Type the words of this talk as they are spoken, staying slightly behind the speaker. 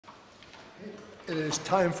It is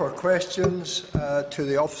time for questions to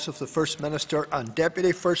the Office of the First Minister and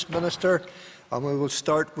Deputy First Minister, and we will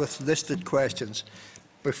start with listed questions.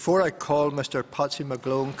 Before I call Mr Patsy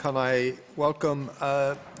McGlone, can I welcome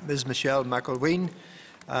Ms McIlveen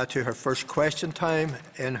to her first question time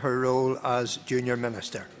in her role as Junior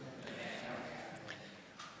Minister.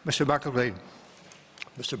 Mr McIlveen.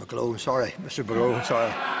 Mr McGlone, sorry. Mr McGlone,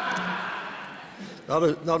 sorry.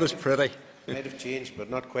 Not as pretty. Might have changed, but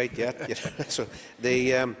not quite yet. So the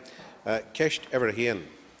Ceist Everhane.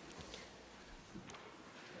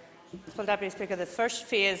 Well, Deputy Speaker, the first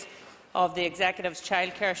phase of the Executive's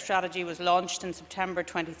childcare strategy was launched in September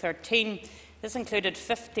 2013. This included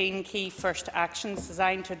 15 key first actions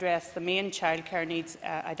designed to address the main childcare needs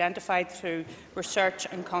identified through research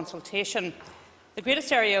and consultation. The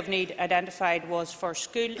greatest area of need identified was for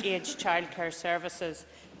school-age childcare services,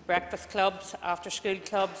 breakfast clubs, after-school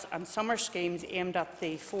clubs and summer schemes aimed at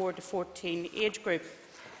the 4 to 14 age group.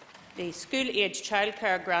 The School-Age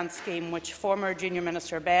Childcare Grant Scheme, which former Junior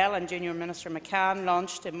Minister Bell and Junior Minister McCann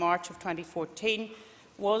launched in March of 2014,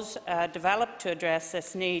 was developed to address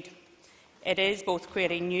this need. It is both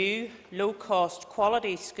creating new, low-cost,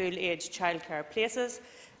 quality school-age childcare places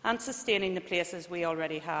and sustaining the places we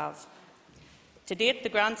already have. To date, the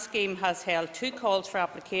grant scheme has held 2 calls for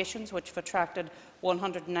applications, which have attracted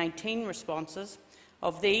 119 responses.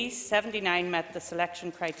 Of these, 79 met the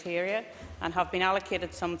selection criteria and have been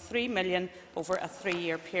allocated some £3 million over a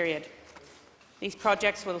 3-year period. These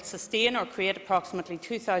projects will sustain or create approximately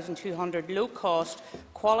 2,200 low-cost,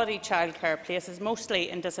 quality childcare places,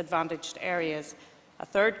 mostly in disadvantaged areas. A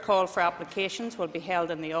third call for applications will be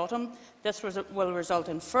held in the autumn. This will result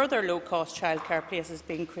in further low-cost childcare places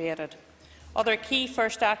being created. Other key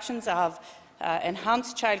first actions have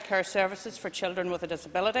enhanced childcare services for children with a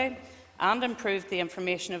disability and improved the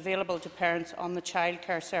information available to parents on the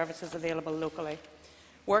childcare services available locally.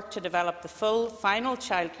 Work to develop the full final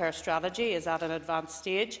childcare strategy is at an advanced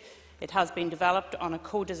stage. It has been developed on a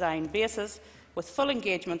co-design basis with full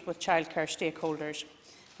engagement with childcare stakeholders.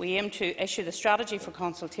 We aim to issue the strategy for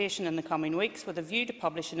consultation in the coming weeks with a view to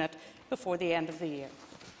publishing it before the end of the year.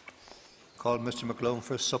 Call Mr McGlone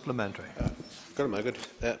for a supplementary. Thanks very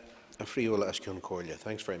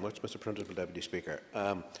much, Mr Principal Deputy Speaker.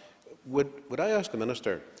 Would I ask the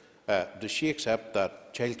Minister, does she accept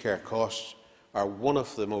that childcare costs are one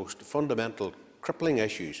of the most fundamental crippling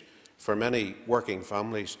issues for many working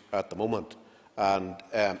families at the moment? And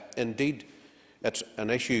indeed, it's an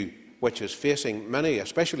issue which is facing many,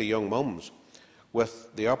 especially young mums, with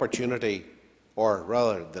the opportunity, or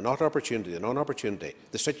rather the not-opportunity, the non-opportunity,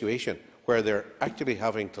 the situation where they're actually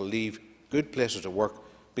having to leave good places of work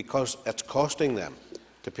because it's costing them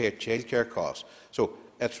to pay childcare costs. So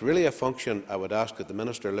it's really a function, I would ask that the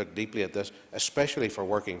Minister look deeply at this, especially for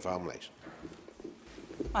working families.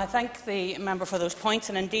 I thank the member for those points,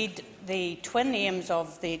 and indeed the twin aims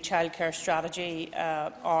of the childcare strategy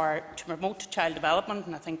are to promote child development,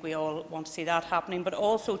 and I think we all want to see that happening, but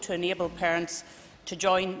also to enable parents to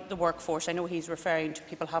join the workforce. I know he's referring to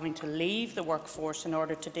people having to leave the workforce in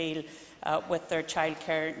order to deal with their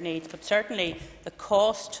childcare needs, but certainly the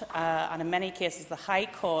cost, and in many cases the high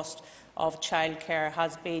cost of childcare,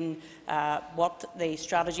 has been what the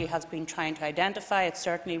strategy has been trying to identify. It's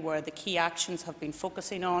certainly where the key actions have been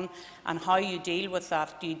focusing on, and how you deal with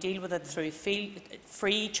that. Do you deal with it through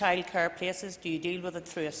free childcare places? Do you deal with it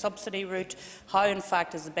through a subsidy route? How, in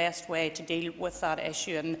fact, is the best way to deal with that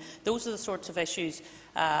issue? And those are the sorts of issues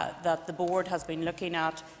that the Board has been looking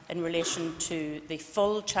at in relation to the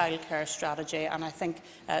full childcare strategy, and I think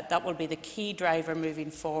that will be the key driver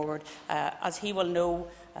moving forward. As he will know,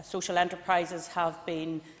 social enterprises have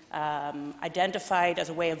been identified as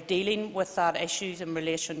a way of dealing with that issues in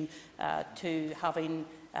relation to having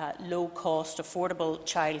low-cost, affordable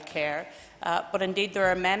childcare. But indeed there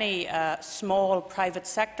are many small private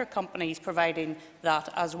sector companies providing that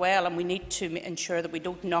as well, and we need to ensure that we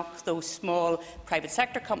don't knock those small private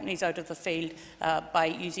sector companies out of the field by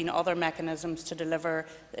using other mechanisms to deliver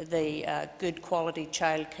the good quality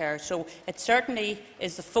childcare. So it certainly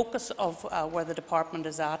is the focus of where the Department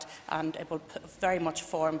is at, and it will very much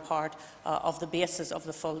form part of the basis of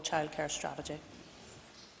the full childcare strategy.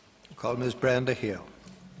 Call Ms Brenda Hill.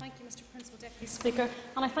 Thank you, Mr Principal Deputy Speaker,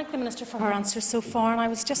 and I thank the Minister for her answers so far. And I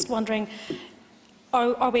was just wondering,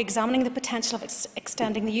 are we examining the potential of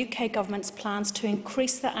extending the UK Government's plans to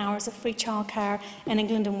increase the hours of free childcare in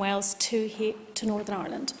England and Wales to Northern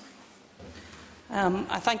Ireland?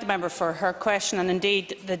 I thank the member for her question, and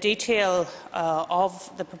indeed the detail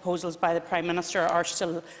of the proposals by the Prime Minister are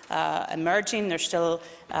still emerging. They're still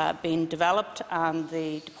being developed, and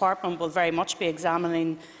the Department will very much be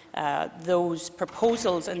examining those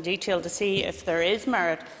proposals in detail to see if there is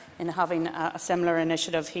merit in having a similar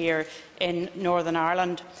initiative here in Northern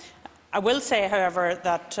Ireland. I will say, however,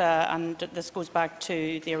 that, and this goes back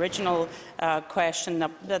to the original question,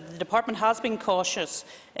 that the Department has been cautious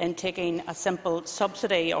in taking a simple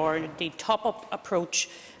subsidy or indeed top-up approach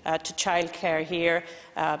to childcare here,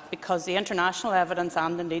 because the international evidence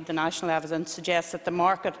and indeed the national evidence suggests that the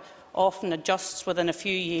market often adjusts within a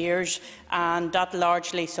few years, and that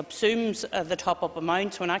largely subsumes the top-up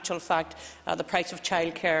amount. So in actual fact, the price of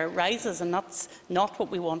childcare rises, and that's not what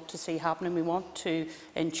we want to see happening. We want to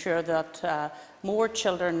ensure that more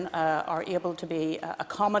children are able to be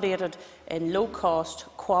accommodated in low-cost,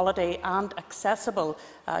 quality and accessible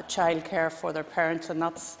childcare for their parents, and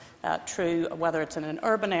that's true whether it's in an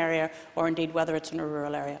urban area or indeed whether it's in a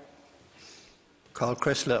rural area. Call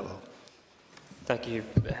Chris Little. Thank you,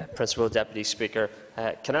 Principal Deputy Speaker.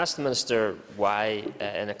 Can I ask the Minister why,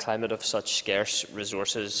 in a climate of such scarce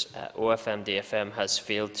resources, OFM-DFM has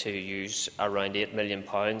failed to use around £8 million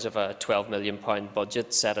of a £12 million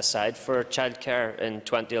budget set aside for childcare in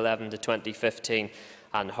 2011 to 2015,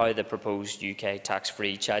 and how the proposed UK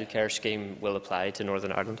tax-free childcare scheme will apply to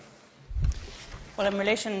Northern Ireland? Well, in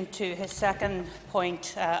relation to his second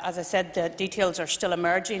point, as I said, the details are still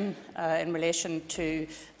emerging in relation to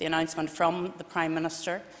the announcement from the Prime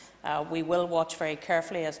Minister. We will watch very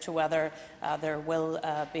carefully as to whether there will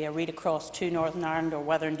be a read across to Northern Ireland, or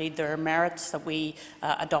whether indeed there are merits that we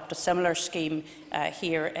adopt a similar scheme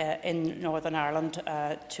here in Northern Ireland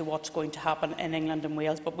to what's going to happen in England and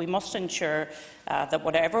Wales. But we must ensure that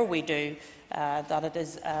whatever we do, that it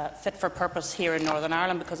is fit for purpose here in Northern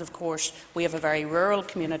Ireland, because of course we have a very rural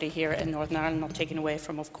community here in Northern Ireland, not taking away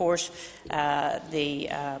from of course the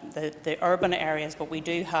urban areas, but we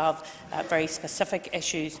do have very specific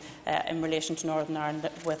issues in relation to Northern Ireland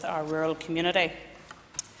with our rural community.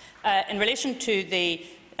 In relation to the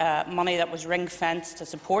money that was ring-fenced to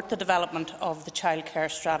support the development of the childcare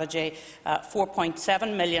strategy,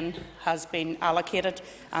 £4.7 million has been allocated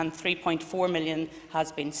and £3.4 million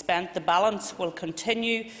has been spent. The balance will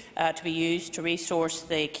continue to be used to resource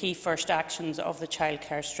the key first actions of the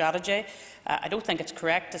childcare strategy. I don't think it's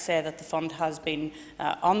correct to say that the fund has been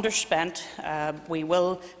underspent. We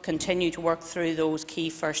will continue to work through those key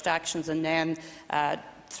first actions and then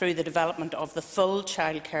through the development of the full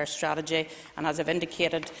childcare strategy, and as I've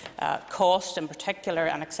indicated, cost in particular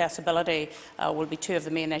and accessibility will be two of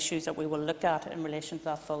the main issues that we will look at in relation to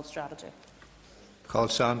that full strategy. Call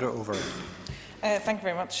Sandra over. Thank you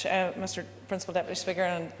very much, Mr. Principal Deputy Speaker.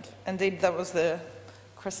 And indeed, that was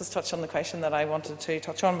Chris has touched on the question that I wanted to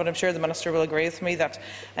touch on, but I'm sure the Minister will agree with me that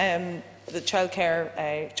the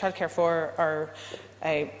childcare for our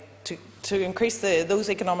to increase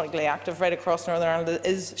those economically active right across Northern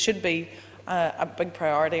Ireland should be a big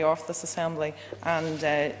priority of this Assembly,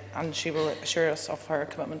 and she will assure us of her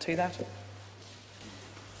commitment to that.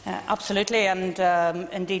 Absolutely, and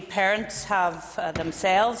indeed parents have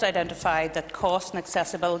themselves identified that cost and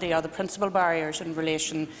accessibility are the principal barriers in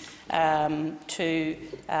relation to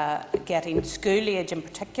getting school age, in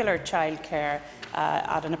particular childcare,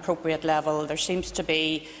 at an appropriate level. There seems to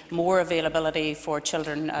be more availability for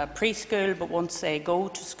children preschool, but once they go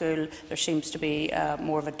to school there seems to be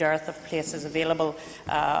more of a dearth of places available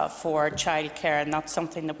for childcare, and that's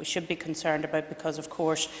something that we should be concerned about, because of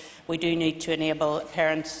course we do need to enable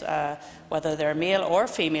parents, whether they're male or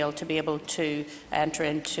female, to be able to enter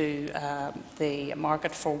into the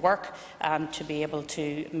market for work and to be able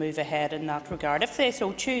to move ahead in that regard, if they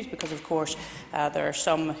so choose, because of course there are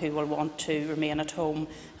some who will want to remain at home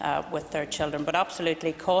with their children. But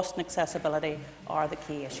absolutely, cost and accessibility are the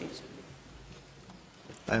key issues.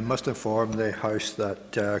 I must inform the House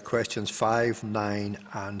that questions 5, 9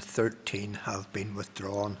 and 13 have been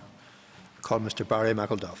withdrawn. Call Mr Barry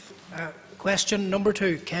McIlveen. Question number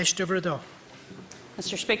 2, Ceist Divrada.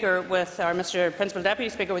 Mr Speaker, Mr Principal Deputy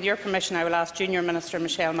Speaker, with your permission, I will ask Junior Minister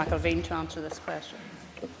Michelle McIlveen to answer this question.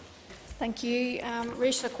 Thank you.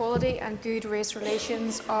 Racial equality and good race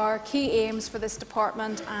relations are key aims for this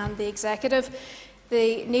Department and the Executive.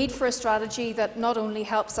 The need for a strategy that not only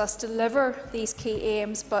helps us deliver these key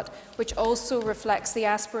aims, but which also reflects the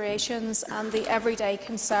aspirations and the everyday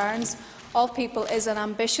concerns of people is an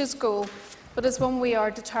ambitious goal, but is one we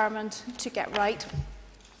are determined to get right.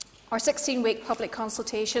 Our 16-week public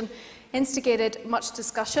consultation instigated much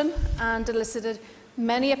discussion and elicited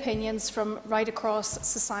many opinions from right across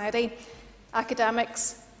society.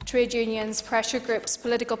 Academics, trade unions, pressure groups,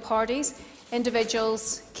 political parties,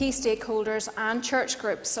 individuals, key stakeholders and church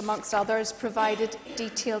groups, amongst others, provided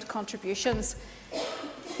detailed contributions.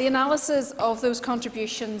 The analysis of those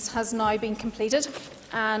contributions has now been completed,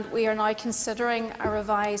 and we are now considering a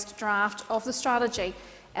revised draft of the strategy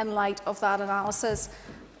in light of that analysis.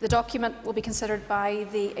 The document will be considered by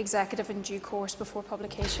the Executive in due course before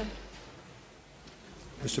publication.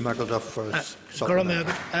 Mr McElduff for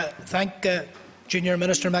Thank Junior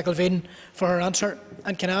Minister McIlveen for her answer.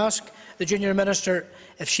 And can I ask the Junior Minister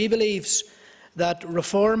if she believes that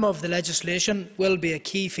reform of the legislation will be a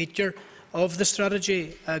key feature of the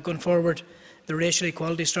strategy going forward, the racial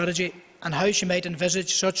equality strategy, and how she might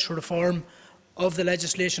envisage such reform of the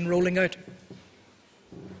legislation rolling out?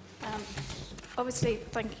 Obviously,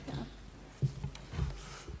 thank you.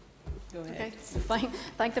 Okay.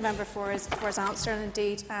 Thank the member for his answer. And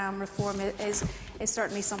indeed, reform is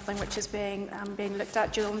certainly something which is being looked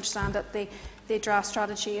at. You'll understand that the draft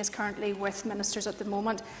strategy is currently with ministers at the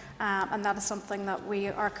moment, and that is something that we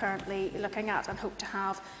are currently looking at and hope to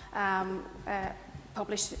have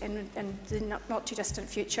published in the not too distant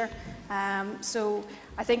future. So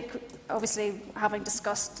I think, obviously, having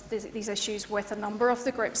discussed these issues with a number of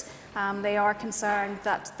the groups, they are concerned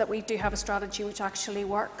that we do have a strategy which actually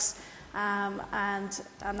works, and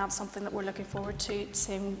that's something that we're looking forward to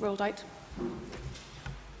seeing rolled out.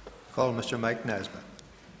 Call Mr Mike Nesbitt.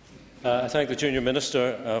 I thank the Junior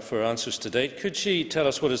Minister for answers to date. Could she tell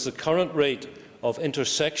us what is the current rate of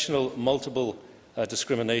intersectional multiple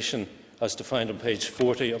discrimination as defined on page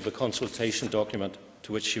 40 of the consultation document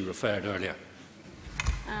to which she referred earlier?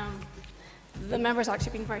 The member has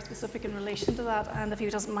actually been very specific in relation to that, and if he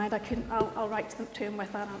doesn't mind, I'll write to him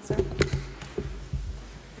with that answer.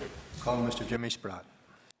 Call Mr Jimmy Spratt.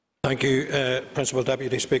 Thank you, Principal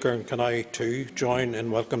Deputy Speaker, and can I too join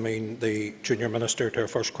in welcoming the Junior Minister to her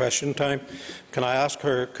first question time. Can I ask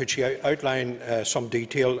her, could she outline some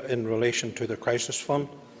detail in relation to the Crisis Fund?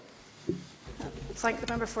 Thank the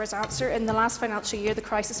member for his answer. In the last financial year, the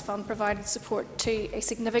Crisis Fund provided support to a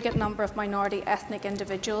significant number of minority ethnic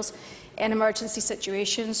individuals in emergency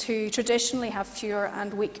situations who traditionally have fewer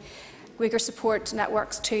and weaker support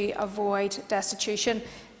networks to avoid destitution.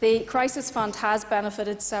 The Crisis Fund has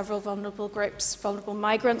benefited several vulnerable groups: vulnerable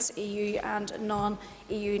migrants, EU and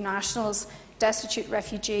non-EU nationals, destitute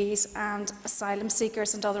refugees and asylum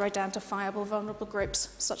seekers, and other identifiable vulnerable groups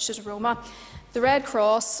such as Roma. The Red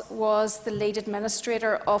Cross was the lead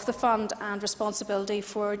administrator of the fund, and responsibility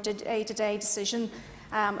for day-to-day decision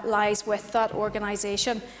lies with that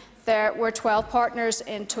organisation. There were 12 partners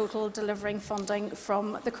in total delivering funding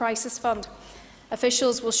from the Crisis Fund.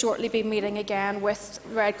 Officials will shortly be meeting again with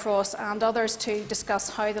Red Cross and others to discuss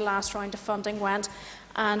how the last round of funding went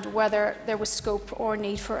and whether there was scope or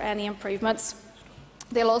need for any improvements.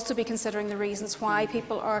 They'll also be considering the reasons why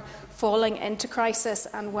people are falling into crisis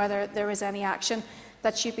and whether there is any action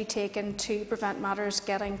that should be taken to prevent matters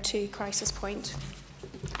getting to crisis point.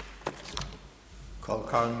 Call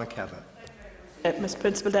Karen McKevitt. Mr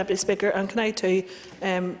Principal Deputy Speaker, and can I too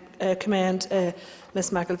commend Ms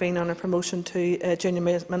McIlveen on her promotion to Junior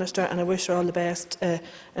Minister, and I wish her all the best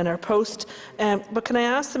in her post. But can I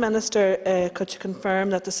ask the Minister, could you confirm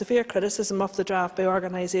that the severe criticism of the draft by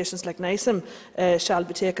organisations like NICEM shall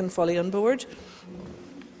be taken fully on board?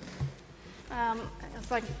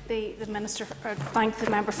 Thank the Minister, thank the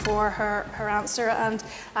member for her answer, and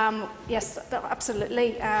yes,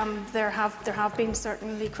 absolutely. There have been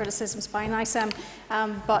certainly criticisms by NICEM,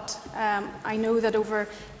 but I know that over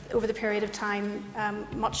the period of time,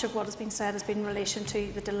 much of what has been said has been in relation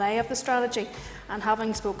to the delay of the strategy, and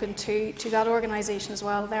having spoken to that organisation as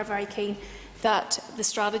well, they're very keen that the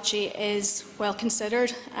strategy is well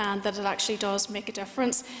considered and that it actually does make a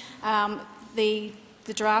difference.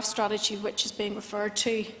 The draft strategy which is being referred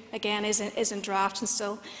to, again, is in draft and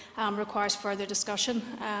still requires further discussion.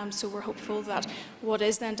 So we're hopeful that what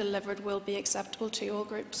is then delivered will be acceptable to all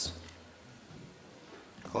groups.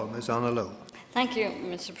 Call Ms Anna Lowe. Thank you,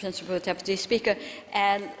 Mr Principal Deputy Speaker.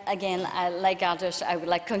 Again, like others, I would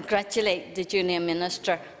like to congratulate the Junior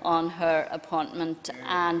Minister on her appointment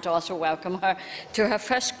and also welcome her to her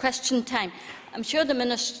first question time. I'm sure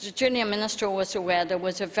the Junior Minister was aware there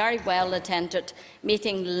was a very well-attended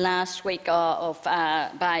meeting last week by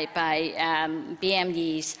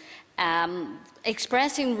BMEs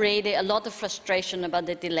expressing really a lot of frustration about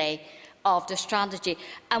the delay of the strategy.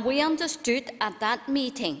 And we understood at that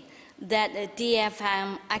meeting that the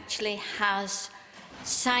DFM actually has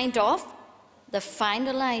signed off the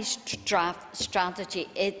finalised draft strategy.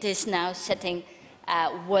 It is now sitting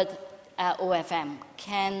with OFM.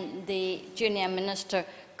 Can the Junior Minister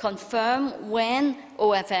confirm when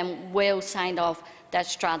OFM will sign off that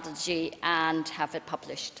strategy and have it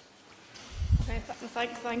published? Okay,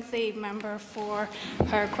 Thank the member for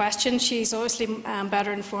her question. She's obviously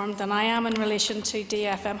better informed than I am in relation to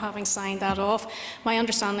DFM having signed that off. My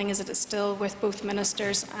understanding is that it's still with both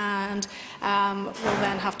ministers and will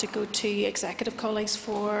then have to go to executive colleagues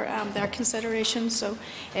for their consideration. So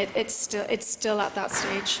it's still at that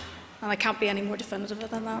stage, and I can't be any more definitive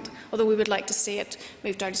than that, although we would like to see it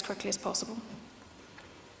moved out as quickly as possible.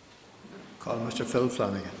 Call Mr. Phil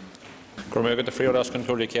Flanagan. Question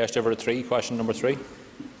number 3.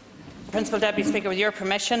 Principal Deputy Speaker, with your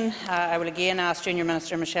permission, I will again ask Junior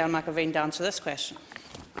Minister Michelle McIlveen to answer this question.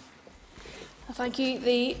 Thank you.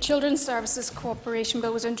 The Children's Services Cooperation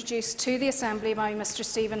Bill was introduced to the Assembly by Mr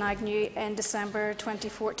Stephen Agnew in December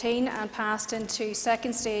 2014 and passed into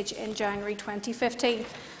second stage in January 2015,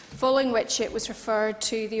 following which it was referred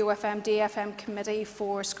to the OFM-DFM Committee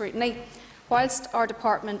for scrutiny. Whilst our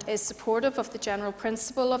department is supportive of the general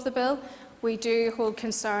principle of the bill, we do hold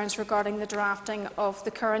concerns regarding the drafting of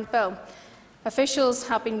the current bill. Officials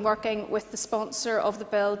have been working with the sponsor of the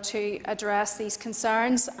bill to address these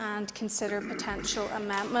concerns and consider potential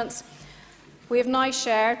amendments. We have now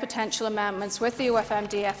shared potential amendments with the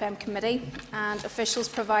OFM-DFM Committee, and officials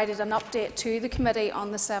provided an update to the committee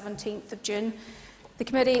on the 17th of June. The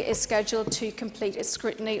committee is scheduled to complete its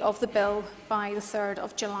scrutiny of the bill by the 3rd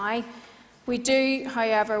of July. We do,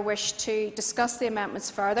 however, wish to discuss the amendments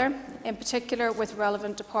further, in particular with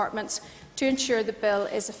relevant departments, to ensure the bill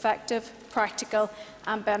is effective, practical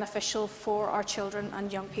and beneficial for our children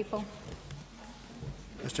and young people.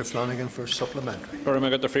 Mr. Flanagan for supplementary. I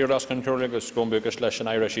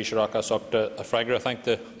thank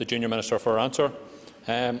the Junior Minister for her answer.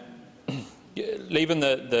 Leaving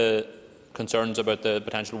the concerns about the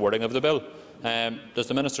potential wording of the bill, does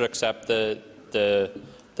the Minister accept that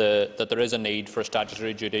there is a need for a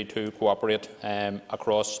statutory duty to cooperate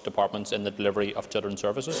across departments in the delivery of children's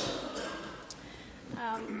services?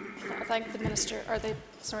 I thank the minister, or the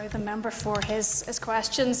member for his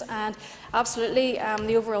questions, and absolutely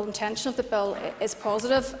the overall intention of the bill is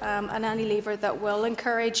positive, and any lever that will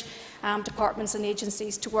encourage departments and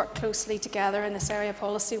agencies to work closely together in this area of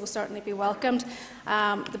policy will certainly be welcomed.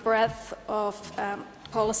 The breadth of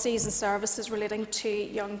policies and services relating to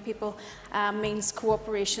young people means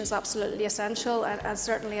cooperation is absolutely essential, and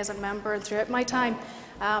certainly as a member and throughout my time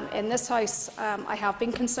in this House, I have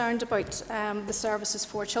been concerned about the services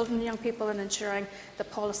for children and young people and ensuring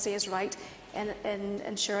that policy is right in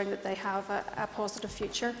ensuring that they have a positive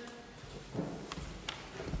future.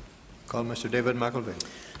 Call Mr. David McIlveen.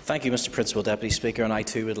 Thank you, Mr. Principal Deputy Speaker, and I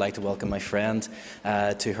too would like to welcome my friend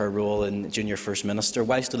to her role in Junior First Minister.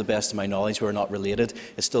 Whilst to the best of my knowledge we're not related,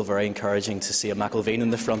 it's still very encouraging to see a McIlveen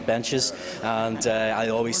in the front benches, and I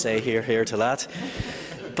always say hear, hear to that.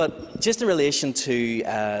 But just in relation to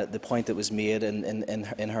the point that was made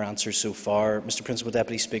in her answers so far, Mr. Principal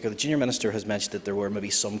Deputy Speaker, the Junior Minister has mentioned that there were maybe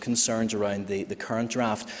some concerns around the current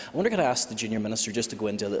draft. I wonder, could I ask the Junior Minister just to go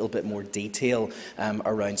into a little bit more detail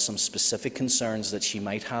around some specific concerns that she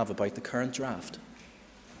might have about the current draft?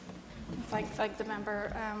 Thank the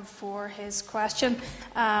member for his question.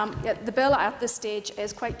 The bill at this stage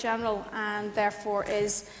is quite general and therefore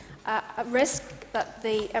is a risk that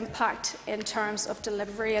the impact in terms of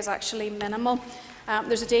delivery is actually minimal.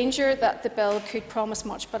 There's a danger that the bill could promise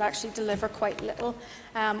much but actually deliver quite little,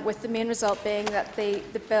 with the main result being that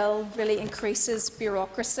the bill really increases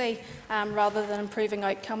bureaucracy rather than improving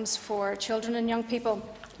outcomes for children and young people.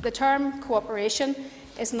 The term cooperation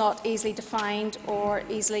is not easily defined or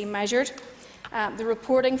easily measured. The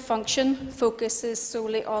reporting function focuses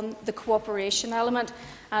solely on the cooperation element,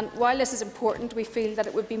 and while this is important, we feel that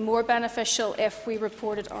it would be more beneficial if we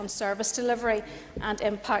reported on service delivery and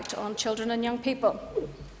impact on children and young people.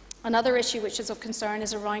 Another issue which is of concern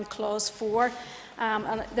is around Clause 4,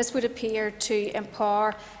 and this would appear to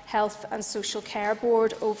empower Health and Social Care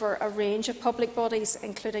Board over a range of public bodies,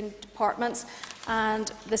 including departments,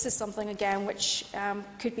 and this is something again which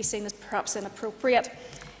could be seen as perhaps inappropriate.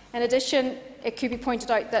 In addition, it could be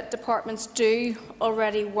pointed out that departments do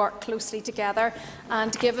already work closely together,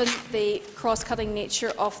 and given the cross-cutting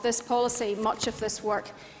nature of this policy, much of this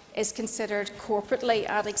work is considered corporately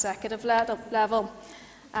at executive level.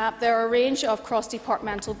 There are a range of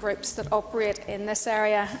cross-departmental groups that operate in this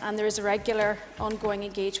area, and there is a regular ongoing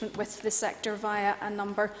engagement with the sector via a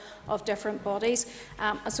number of different bodies.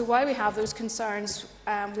 And so while we have those concerns,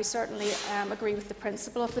 we certainly agree with the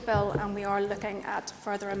principle of the bill, and we are looking at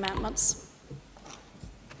further amendments.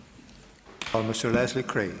 Mr. Leslie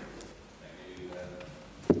Cray.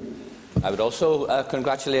 I would also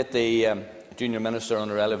congratulate the Junior Minister on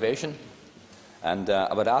her elevation, and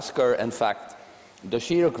I would ask her, in fact, Does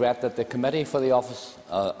she regret that the Committee for the Office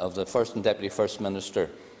of the First and Deputy First Minister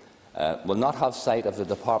will not have sight of the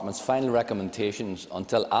Department's final recommendations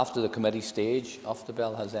until after the committee stage of the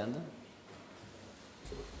bill has ended?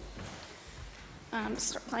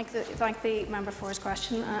 Thank the member for his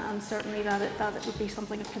question, and certainly that it would be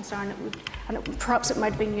something of concern. Perhaps it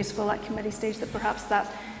might have been useful at committee stage that perhaps that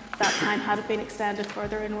time had been extended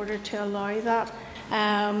further in order to allow that.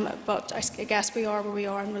 But I guess we are where we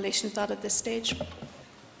are in relation to that at this stage.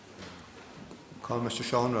 Call Mr.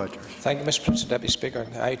 Sean Rogers. Thank you, Mr. Principal Deputy Speaker.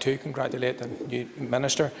 I too congratulate the new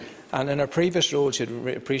Minister. And in her previous role, she'd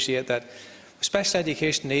appreciate that special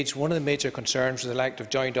education needs, one of the major concerns was the lack of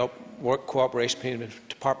joined-up work cooperation between the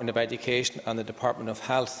Department of Education and the Department of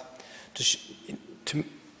Health.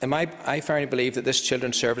 I firmly believe that this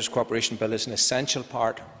Children's Service Cooperation Bill is an essential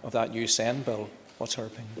part of that new SEN bill. What's her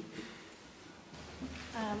opinion?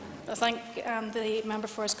 I thank the member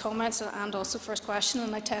for his comments and also for his question,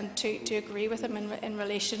 and I tend to agree with him in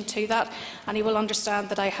relation to that. And he will understand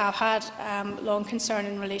that I have had long concern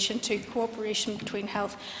in relation to cooperation between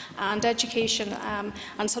health and education,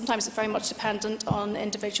 and sometimes it's very much dependent on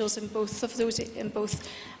individuals in both of those,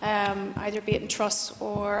 either be it in trusts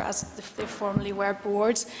or, as they formerly were,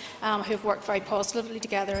 boards, who have worked very positively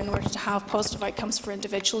together in order to have positive outcomes for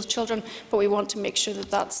individual children. But we want to make sure that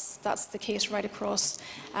that's the case right across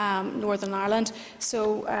Northern Ireland.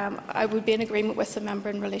 So I would be in agreement with the member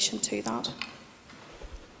in relation to that.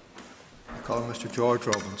 I call Mr. George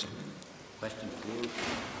Robinson. Question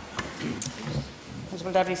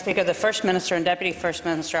Honourable Deputy Speaker, the First Minister and Deputy First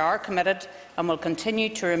Minister are committed and will continue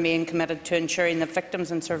to remain committed to ensuring that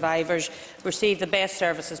victims and survivors receive the best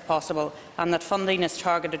services possible and that funding is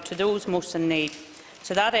targeted to those most in need.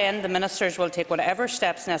 To that end, the Ministers will take whatever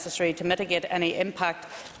steps necessary to mitigate any impact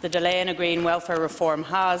the delay in agreeing welfare reform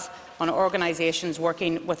has on organisations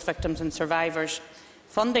working with victims and survivors.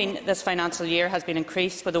 Funding this financial year has been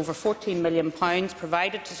increased with over £14 million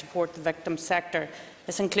provided to support the victims sector.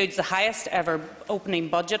 This includes the highest ever opening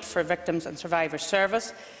budget for Victims and Survivors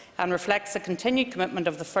Service and reflects the continued commitment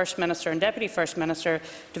of the First Minister and Deputy First Minister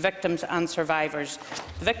to victims and survivors.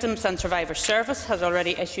 The Victims and Survivors Service has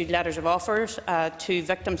already issued letters of offers to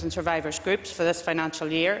victims and survivors groups for this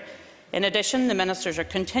financial year. In addition, the Ministers are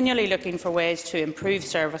continually looking for ways to improve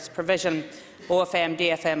service provision.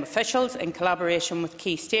 OFM-DFM officials, in collaboration with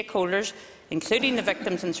key stakeholders, including the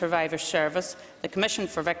Victims and Survivors Service, the Commission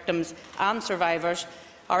for Victims and Survivors,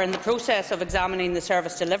 are in the process of examining the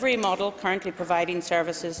service delivery model currently providing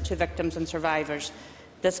services to victims and survivors.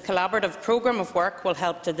 This collaborative programme of work will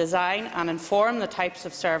help to design and inform the types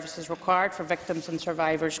of services required for victims and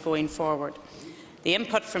survivors going forward. The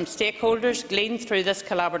input from stakeholders gleaned through this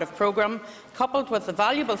collaborative programme, coupled with the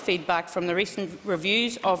valuable feedback from the recent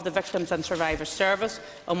reviews of the Victims and Survivors Service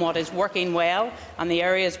on what is working well and the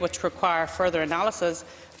areas which require further analysis,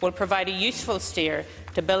 will provide a useful steer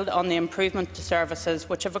to build on the improvement to services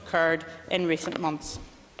which have occurred in recent months.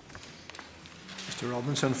 Mr.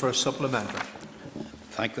 Robinson for a supplementary.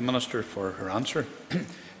 Thank the Minister for her answer.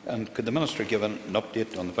 And could the Minister give an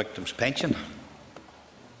update on the victims' pension?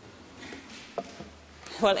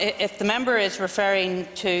 Well, if the member is referring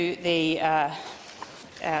to the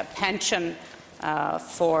pension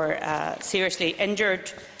for seriously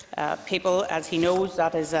injured people, as he knows,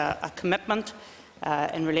 that is a commitment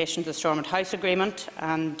in relation to the Stormont House Agreement,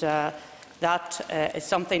 and that is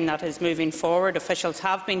something that is moving forward. Officials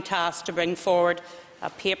have been tasked to bring forward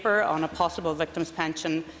a paper on a possible victims'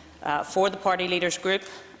 pension for the Party Leaders Group.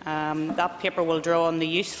 That paper will draw on the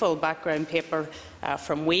useful background paper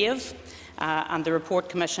from WAVE and the report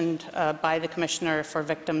commissioned by the Commissioner for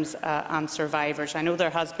Victims and Survivors. I know there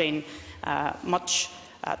has been much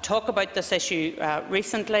talk about this issue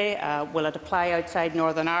recently. Will it apply outside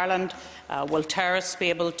Northern Ireland? Will terrorists be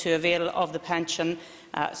able to avail of the pension?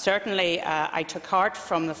 Certainly, I took heart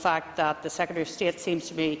from the fact that the Secretary of State seems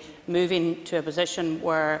to be moving to a position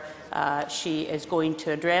where she is going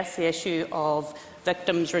to address the issue of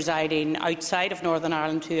victims residing outside of Northern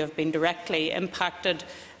Ireland who have been directly impacted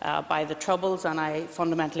by the Troubles, and I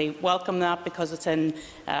fundamentally welcome that because it's in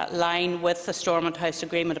line with the Stormont House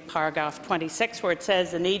Agreement at paragraph 26, where it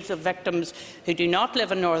says the needs of victims who do not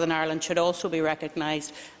live in Northern Ireland should also be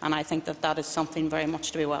recognised, and I think that that is something very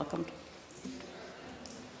much to be welcomed.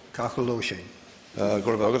 Cathal O'Shea.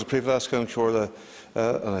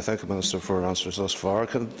 And I thank the Minister for her answers thus far.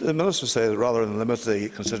 Can the Minister say that rather than limit the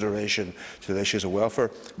consideration to the issues of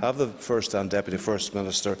welfare, have the First and Deputy First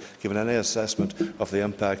Minister given any assessment of the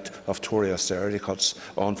impact of Tory austerity cuts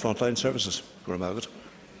on frontline services?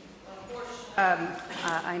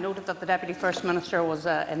 I noted that the Deputy First Minister was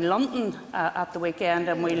in London at the weekend,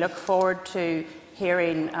 and we look forward to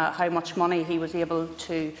hearing how much money he was able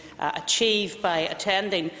to achieve by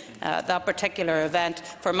attending that particular event.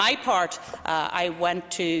 For my part, I went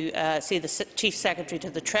to see the Chief Secretary to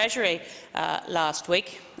the Treasury last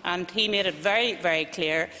week, and he made it very, very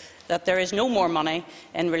clear that there is no more money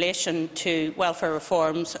in relation to welfare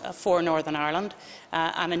reforms for Northern Ireland.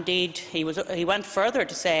 And indeed, he went further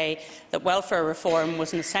to say that welfare reform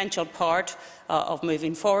was an essential part of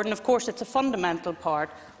moving forward. And of course, it's a fundamental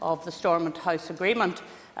part of the Stormont House Agreement.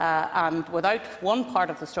 And without one part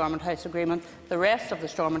of the Stormont House Agreement, the rest of the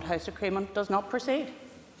Stormont House Agreement does not proceed.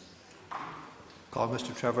 Call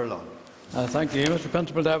Mr. Trevor Long. Thank you, Mr.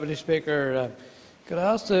 Principal Deputy Speaker. Could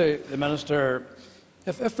I ask the Minister,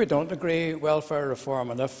 if we don't agree welfare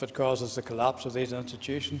reform and if it causes the collapse of these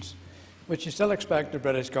institutions, would you still expect the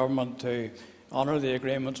British Government to honour the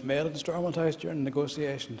agreements made in Stormont House during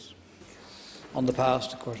negotiations? On the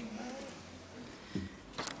past, of course.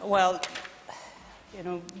 Well,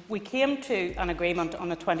 we came to an agreement on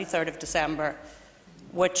the 23rd of December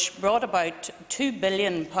which brought about £2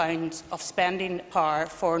 billion of spending power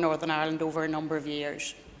for Northern Ireland over a number of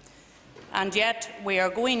years. And yet we are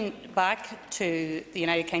going back to the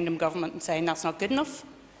United Kingdom Government and saying that's not good enough.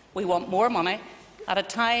 We want more money at a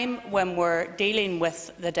time when we're dealing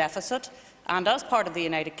with the deficit. And as part of the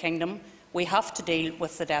United Kingdom, we have to deal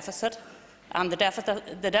with the deficit. And the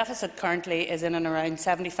deficit currently is in and around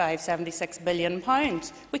 £75–76 billion.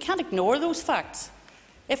 We can't ignore those facts.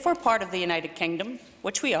 If we're part of the United Kingdom,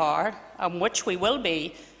 which we are, and which we will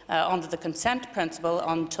be under the consent principle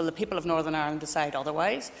until the people of Northern Ireland decide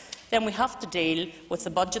otherwise, then we have to deal with the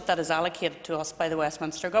budget that is allocated to us by the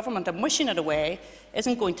Westminster Government. And wishing it away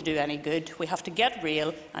isn't going to do any good. We have to get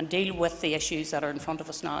real and deal with the issues that are in front of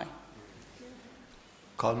us now.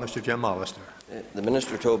 Call Mr. Jim Allister. The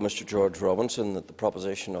Minister told Mr George Robinson that the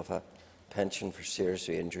proposition of a pension for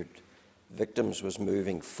seriously injured victims was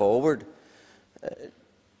moving forward.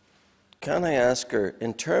 Can I ask her,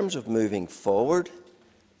 in terms of moving forward,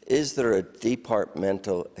 is there a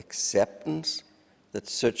departmental acceptance that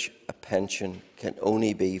such a pension can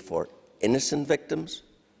only be for innocent victims?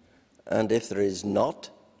 And if there is not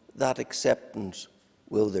that acceptance,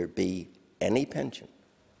 will there be any pension?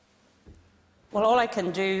 Well, all I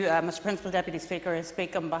can do, Mr Principal Deputy Speaker, is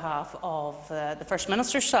speak on behalf of the First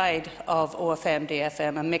Minister's side of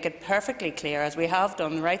OFM-DFM and make it perfectly clear, as we have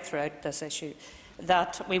done right throughout this issue,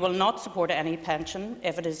 that we will not support any pension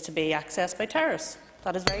if it is to be accessed by terrorists.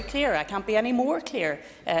 That is very clear. I can't be any more clear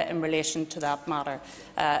in relation to that matter.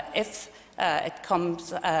 If it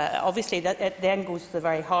comes, obviously, that it then goes to the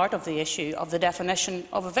very heart of the issue of the definition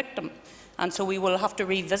of a victim. And so we will have to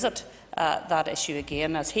revisit that issue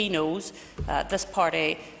again. As he knows, this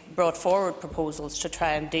party brought forward proposals to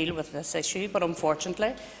try and deal with this issue, but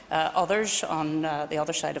unfortunately others on the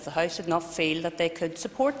other side of the House did not feel that they could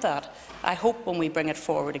support that. I hope when we bring it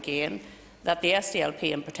forward again that the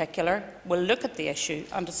SDLP in particular will look at the issue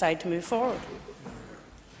and decide to move forward.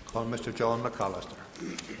 Call Mr. John McAllister.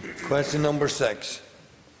 Question number 6.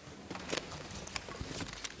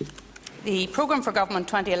 The Programme for Government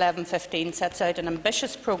 2011-15 sets out an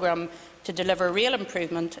ambitious programme to deliver real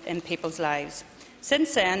improvement in people's lives.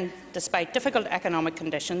 Since then, despite difficult economic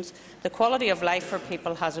conditions, the quality of life for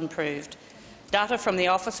people has improved. Data from the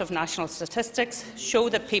Office of National Statistics show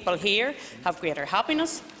that people here have greater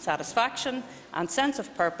happiness, satisfaction and sense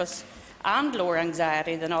of purpose and lower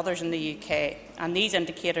anxiety than others in the UK, and these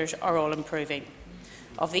indicators are all improving.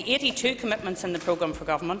 Of the 82 commitments in the Programme for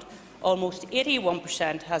Government, almost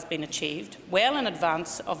 81% has been achieved, well in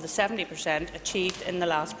advance of the 70% achieved in the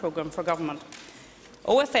last Programme for Government.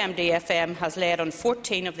 OFM-DFM has led on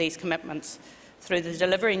 14 of these commitments through the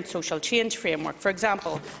Delivering Social Change framework. For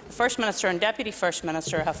example, the First Minister and Deputy First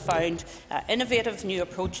Minister have found innovative new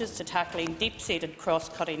approaches to tackling deep-seated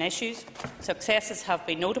cross-cutting issues. Successes have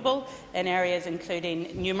been notable in areas including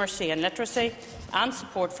numeracy and literacy and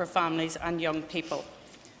support for families and young people.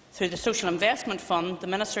 Through the Social Investment Fund, the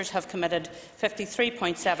Ministers have committed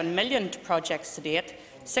 £53.7 million to projects to date,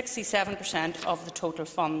 67% of the total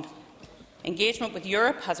fund. Engagement with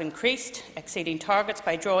Europe has increased, exceeding targets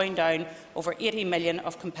by drawing down over £80 million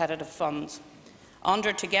of competitive funds.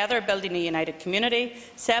 Under Together, Building a United Community,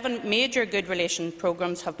 7 major good relation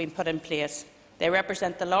programmes have been put in place. They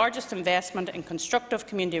represent the largest investment in constructive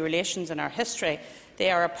community relations in our history. They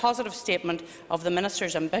are a positive statement of the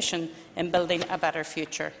Minister's ambition in building a better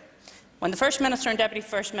future. When the First Minister and Deputy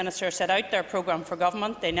First Minister set out their programme for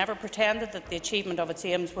government, they never pretended that the achievement of its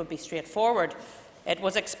aims would be straightforward. It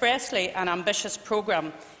was expressly an ambitious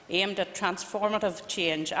programme aimed at transformative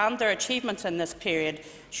change, and their achievements in this period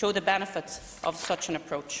show the benefits of such an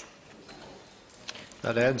approach.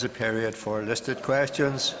 That ends the period for listed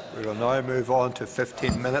questions. We will now move on to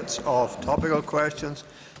 15 minutes of topical questions,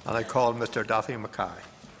 and I call Mr Daithí Mackay.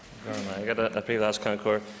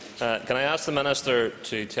 Can I ask the Minister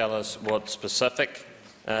to tell us what specific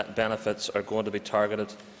benefits are going to be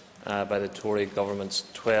targeted by the Tory government's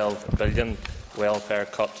 £12 billion welfare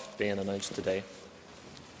cut being announced today?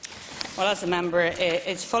 Well, as the member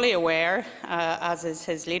is fully aware, as is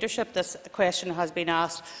his leadership, this question has been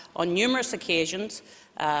asked on numerous occasions,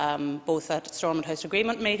 both at Stormont House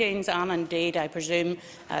Agreement meetings and indeed, I presume,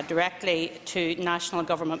 directly to national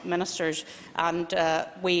government ministers. And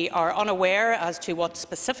we are unaware as to what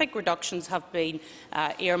specific reductions have been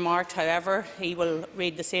earmarked. However, he will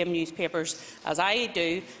read the same newspapers as I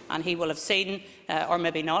do, and he will have seen, or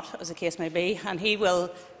maybe not, as the case may be, and he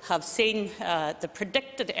will have seen the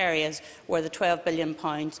predicted areas where the £12 billion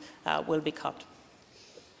will be cut.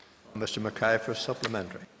 Mr Mackay for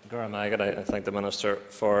supplementary. I thank the Minister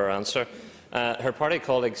for her answer. Her party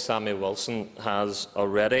colleague Sammy Wilson has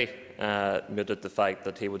already mooted the fact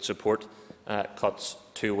that he would support cuts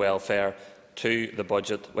to welfare to the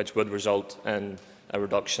budget, which would result in a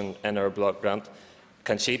reduction in our block grant.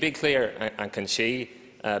 Can she be clear and can she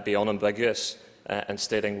be unambiguous in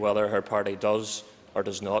stating whether her party does or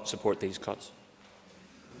does not support these cuts?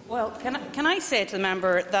 Well, can I say to the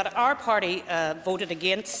member that our party voted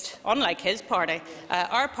against, unlike his party,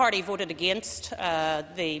 our party voted against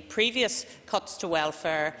the previous cuts to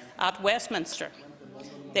welfare at Westminster.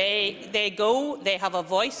 They have a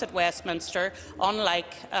voice at Westminster,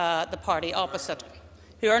 unlike the party opposite,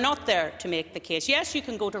 who are not there to make the case. Yes, you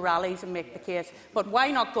can go to rallies and make the case, but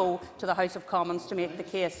why not go to the House of Commons to make the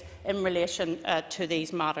case in relation to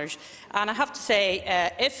these matters? And I have to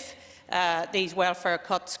say, if these welfare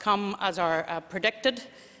cuts come as are predicted,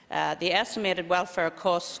 the estimated welfare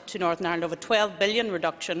cost to Northern Ireland of a £12 billion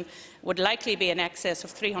reduction would likely be in excess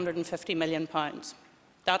of £350 million.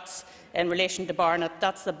 That's in relation to Barnett.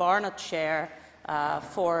 That's the Barnett share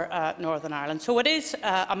for Northern Ireland. So it is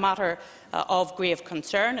a matter of grave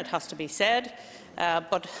concern, it has to be said,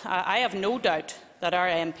 but I have no doubt that our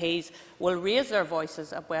MPs will raise their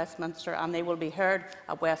voices at Westminster, and they will be heard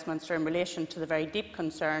at Westminster in relation to the very deep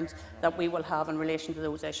concerns that we will have in relation to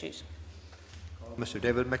those issues. Mr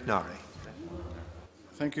David McNary.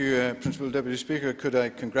 Thank you, Principal Deputy Speaker. Could I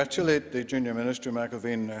congratulate the Junior Minister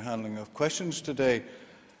McIlveen on their handling of questions today?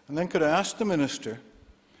 And then could I ask the Minister,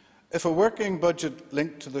 if a working budget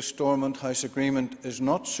linked to the Stormont House Agreement is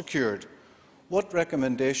not secured, what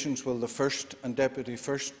recommendations will the First and Deputy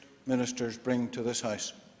First Ministers bring to this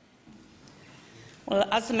House? Well,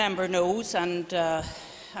 as the member knows, and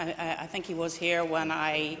I think he was here when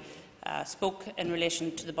I spoke in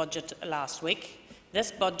relation to the budget last week,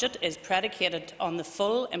 this budget is predicated on the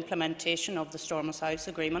full implementation of the Stormont House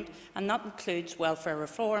Agreement, and that includes welfare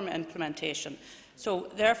reform implementation.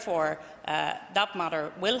 So, therefore, that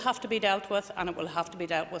matter will have to be dealt with, and it will have to be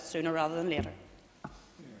dealt with sooner rather than later.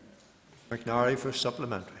 McNary for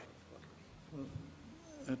supplementary.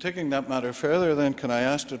 Taking that matter further, then, can I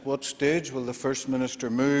ask at what stage will the First Minister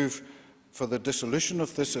move for the dissolution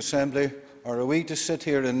of this Assembly, or are we to sit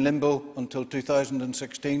here in limbo until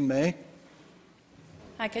 2016 May?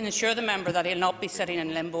 I can assure the member that he will not be sitting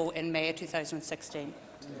in limbo in May 2016.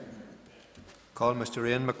 Call Mr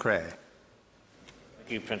Ian McCrae.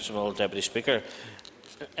 Thank you, Principal Deputy Speaker.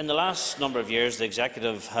 In the last number of years, the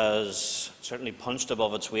Executive has certainly punched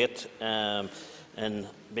above its weight in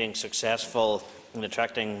being successful in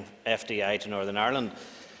attracting FDI to Northern Ireland.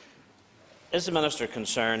 Is the Minister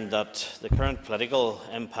concerned that the current political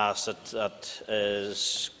impasse that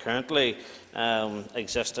is currently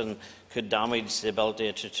existing could damage the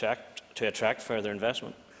ability to attract further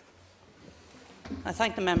investment? I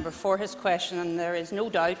thank the member for his question, and there is no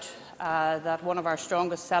doubt that one of our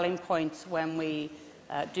strongest selling points when we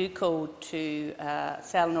do go to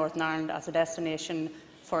sell Northern Ireland as a destination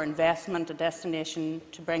for investment, a destination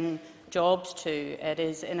to bring jobs to, it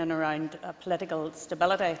is in and around political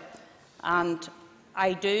stability. And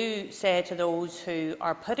I do say to those who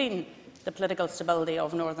are putting the political stability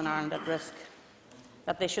of Northern Ireland at risk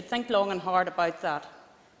that they should think long and hard about that,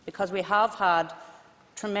 because we have had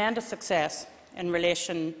tremendous success in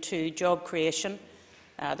relation to job creation.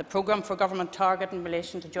 The programme for government target in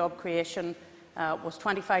relation to job creation was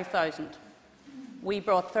 25,000. We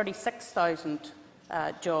brought 36,000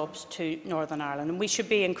 jobs to Northern Ireland, and we should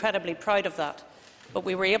be incredibly proud of that. But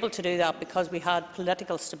we were able to do that because we had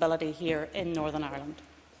political stability here in Northern Ireland.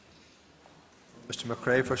 Mr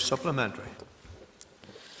McCrae for supplementary.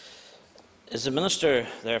 Is the Minister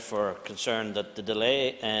therefore concerned that the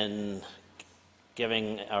delay in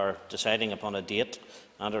giving or deciding upon a date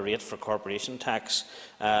and a rate for corporation tax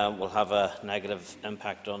will have a negative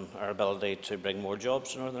impact on our ability to bring more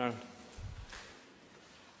jobs to Northern Ireland?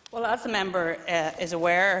 Well, as the member is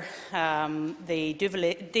aware, the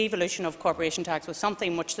devolution of corporation tax was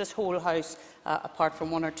something which this whole House, apart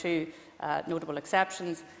from one or two notable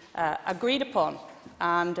exceptions, agreed upon.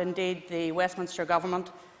 And indeed, the Westminster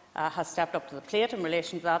Government has stepped up to the plate in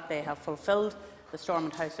relation to that. They have fulfilled the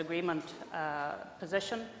Stormont House Agreement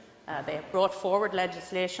position. They have brought forward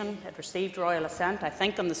legislation. It received royal assent, I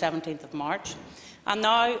think, on the 17th of March. And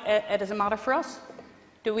now it is a matter for us.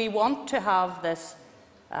 Do we want to have this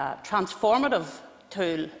transformative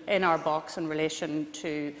tool in our box in relation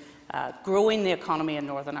to growing the economy in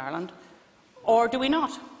Northern Ireland, or do we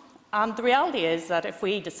not? And the reality is that if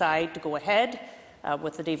we decide to go ahead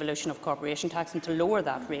with the devolution of corporation tax and to lower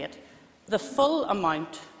that rate, the full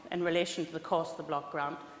amount in relation to the cost of the block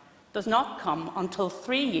grant does not come until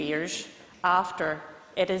 3 years after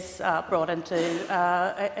it is brought into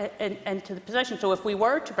the position. So if we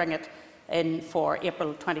were to bring it in for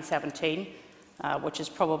April 2017, which is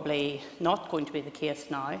probably not going to be the case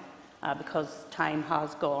now because time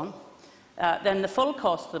has gone, then the full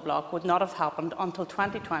cost of the block would not have happened until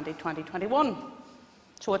 2020-2021.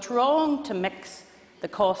 So it's wrong to mix the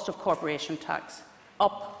cost of corporation tax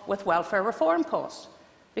up with welfare reform costs,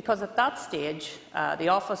 because at that stage the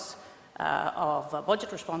Office of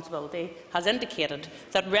Budget Responsibility has indicated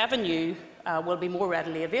that revenue will be more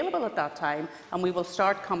readily available at that time, and we will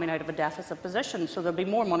start coming out of a deficit position. So there will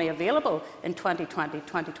be more money available in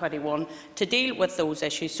 2020-2021 to deal with those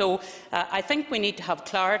issues. So I think we need to have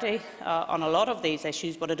clarity on a lot of these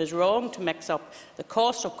issues, but it is wrong to mix up the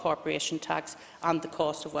cost of corporation tax and the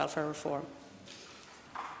cost of welfare reform.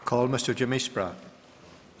 Call Mr Jimmy Spratt.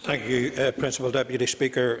 Thank you, Principal Deputy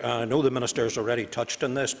Speaker. I know the Minister has already touched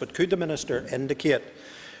on this, but could the Minister indicate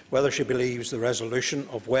whether she believes the resolution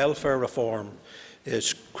of welfare reform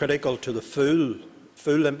is critical to the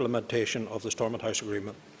full implementation of the Stormont House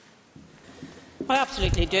Agreement? I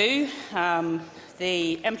absolutely do.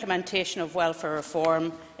 The implementation of welfare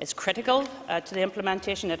reform is critical to the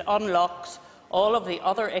implementation. It unlocks all of the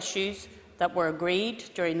other issues that were agreed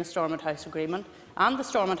during the Stormont House Agreement. And the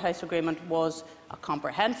Stormont House Agreement was a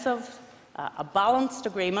comprehensive, a balanced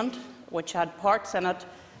agreement which had parts in it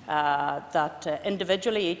that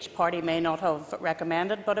individually each party may not have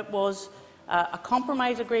recommended, but it was a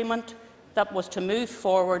compromise agreement that was to move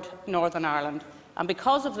forward Northern Ireland. And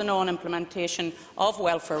because of the non-implementation of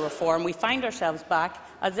welfare reform, we find ourselves back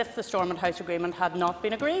as if the Stormont House Agreement had not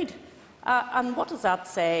been agreed. And what does that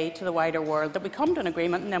say to the wider world? That we come to an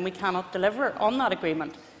agreement and then we cannot deliver on that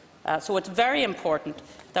agreement. So it's very important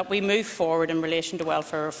that we move forward in relation to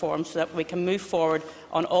welfare reform so that we can move forward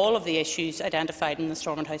on all of the issues identified in the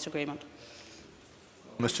Stormont House Agreement.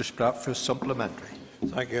 Mr Spratt for supplementary.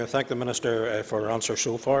 Thank you. I thank the Minister for her answer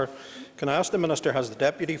so far. Can I ask the Minister, has the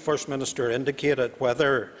Deputy First Minister indicated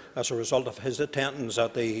whether, as a result of his attendance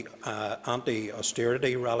at the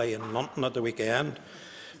anti-austerity rally in London at the weekend,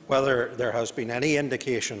 whether there has been any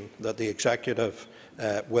indication that the Executive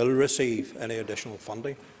will receive any additional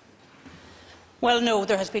funding? Well, no,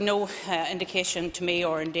 there has been no indication to me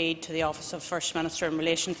or indeed to the Office of First Minister in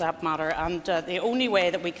relation to that matter. And the only way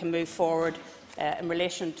that we can move forward in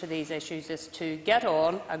relation to these issues is to get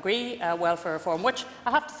on, agree welfare reform, which I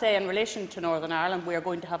have to say in relation to Northern Ireland we are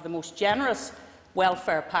going to have the most generous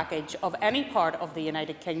welfare package of any part of the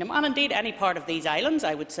United Kingdom, and indeed any part of these islands,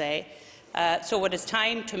 I would say. So it is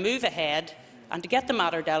time to move ahead and to get the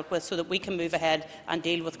matter dealt with so that we can move ahead and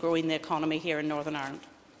deal with growing the economy here in Northern Ireland.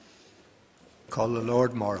 Call the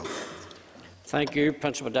Lord Morrow. Thank you,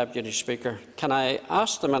 Principal Deputy Speaker. Can I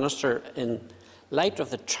ask the Minister, in light of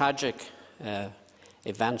the tragic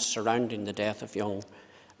events surrounding the death of young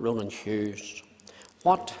Ronan Hughes,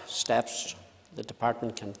 what steps the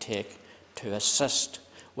Department can take to assist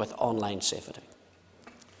with online safety?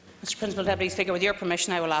 Mr Principal Deputy Speaker, with your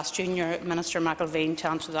permission, I will ask Junior Minister McIlveen to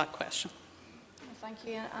answer that question. Thank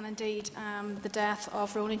you. And indeed, the death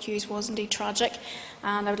of Ronan Hughes was indeed tragic,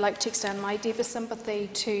 and I would like to extend my deepest sympathy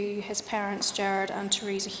to his parents, Gerard and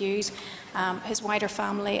Teresa Hughes, his wider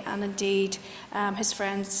family, and indeed his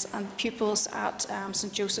friends and pupils at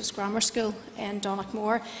St Joseph's Grammar School in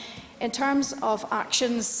Donaghmore. In terms of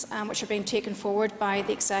actions which are being taken forward by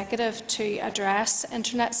the Executive to address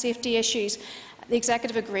internet safety issues, the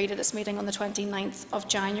Executive agreed at its meeting on the 29th of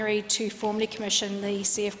January to formally commission the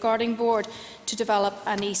Safeguarding Board to develop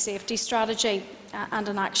an e-safety strategy and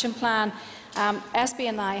an action plan.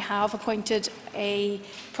 SBNI have appointed a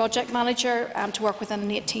project manager to work within an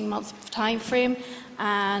 18-month time frame,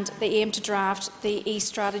 and they aim to draft the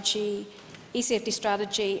e-strategy e-safety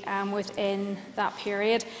strategy within that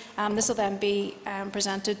period. This will then be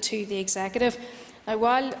presented to the Executive. Now,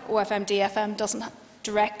 while OFMDFM doesn't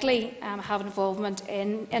directly have involvement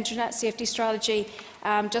in Internet safety strategy,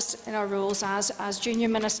 just in our roles as junior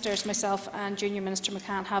ministers, myself and Junior Minister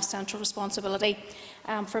McCann have central responsibility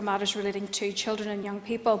for matters relating to children and young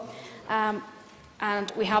people.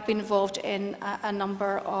 And we have been involved in a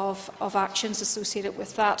number of actions associated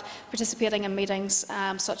with that, participating in meetings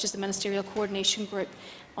such as the Ministerial Coordination Group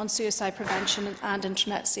on Suicide Prevention and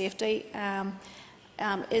Internet Safety.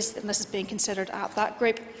 This is being considered at that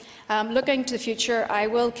group. Looking to the future, I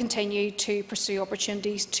will continue to pursue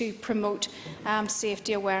opportunities to promote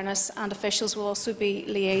safety awareness, and officials will also be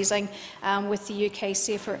liaising with the UK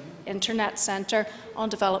Safer Internet Centre on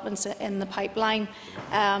developments in the pipeline.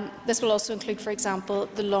 This will also include, for example,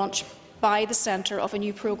 the launch by the Centre of a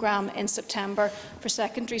new programme in September for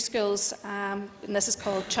secondary schools, and this is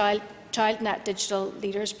called ChildNet Digital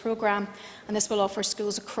Leaders Programme, and this will offer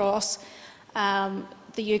schools across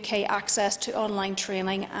the UK access to online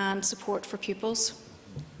training and support for pupils.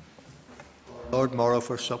 Lord Morrow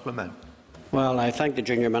for supplement. Well, I thank the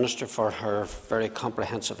Junior Minister for her very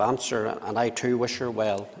comprehensive answer, and I too wish her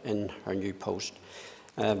well in her new post.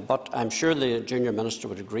 But I'm sure the Junior Minister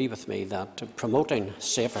would agree with me that promoting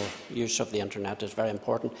safer use of the Internet is very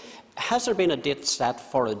important. Has there been a date set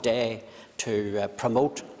for a day to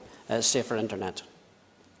promote safer Internet?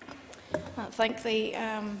 I thank the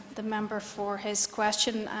member for his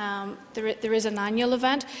question. There is an annual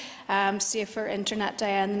event, Safer Internet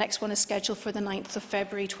Day, and the next one is scheduled for the 9th of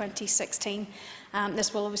February 2016.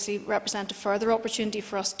 This will obviously represent a further opportunity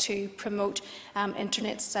for us to promote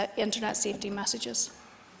internet safety messages.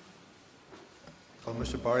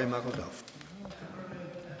 Mr. Barry McIlveen.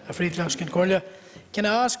 Can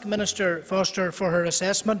I ask Minister Foster for her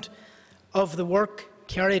assessment of the work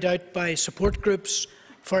carried out by support groups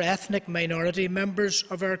for ethnic minority members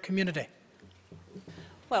of our community?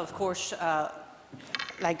 Well, of course,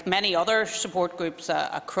 like many other support groups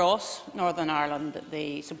across Northern Ireland,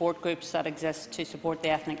 the support groups that exist to support the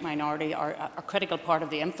ethnic minority are a critical part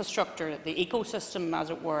of the infrastructure, the ecosystem,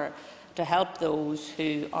 as it were, to help those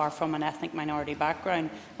who are from an ethnic minority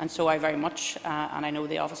background. And so I very much, and I know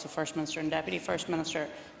the Office of First Minister and Deputy First Minister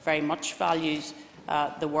very much values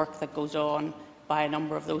the work that goes on by a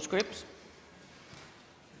number of those groups.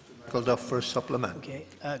 For supplement. Okay.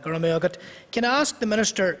 Can I ask the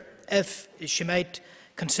Minister if she might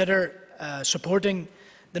consider supporting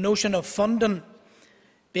the notion of funding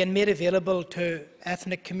being made available to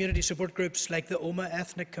ethnic community support groups like the OMA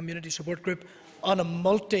Ethnic Community Support Group on a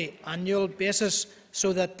multi-annual basis,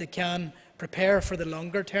 so that they can prepare for the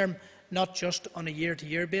longer term, not just on a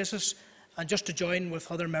year-to-year basis? And just to join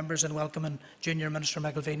with other members in welcoming Junior Minister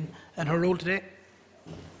McIlveen in her role today.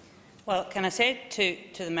 Well, can I say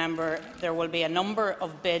to the member, there will be a number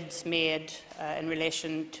of bids made in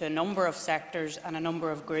relation to a number of sectors and a number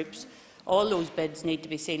of groups. All those bids need to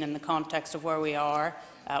be seen in the context of where we are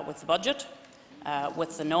with the budget,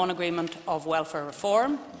 with the non-agreement of welfare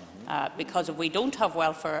reform, because if we don't have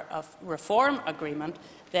welfare reform agreement,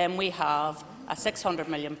 then we have a £600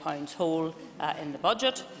 million hole in the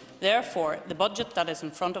budget. Therefore, the budget that is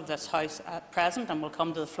in front of this House at present, and will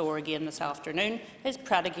come to the floor again this afternoon, is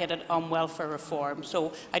predicated on welfare reform.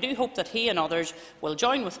 So I do hope that he and others will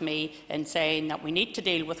join with me in saying that we need to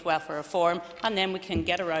deal with welfare reform, and then we can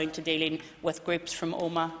get around to dealing with groups from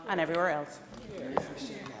OMA and everywhere else.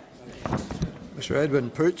 Mr.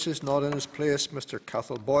 Edwin Poots is not in his place. Mr.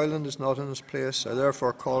 Cathal Boylan is not in his place. I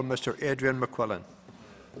therefore call Mr. Adrian McQuillan.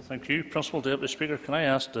 Thank you. Principal Deputy Speaker, can I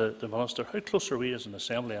ask the Minister, how close are we as an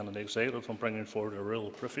Assembly and an Executive on bringing forward a rural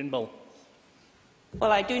proofing bill?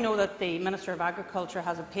 Well, I do know that the Minister of Agriculture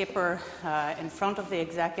has a paper in front of the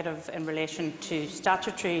Executive in relation to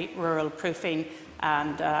statutory rural proofing,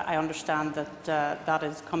 and I understand that that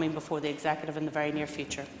is coming before the Executive in the very near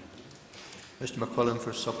future. Mr. McQuillan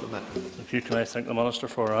for supplement. Thank you. Can I thank the Minister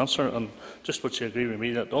for her answer? And just would she agree with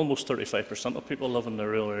me that almost 35% of people live in the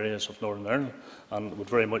rural areas of Northern Ireland and would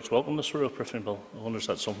very much welcome this rural proofing bill? I wonder if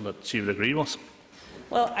that's something that she would agree with.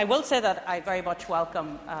 Well, I will say that I very much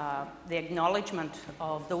welcome the acknowledgement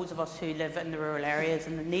of those of us who live in the rural areas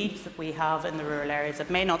and the needs that we have in the rural areas.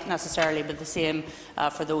 It may not necessarily be the same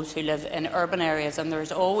for those who live in urban areas, and there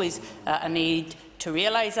is always a need to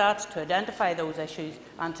realise that, to identify those issues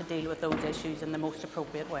and to deal with those issues in the most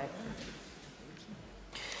appropriate way.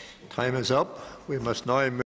 Time is up. We must now move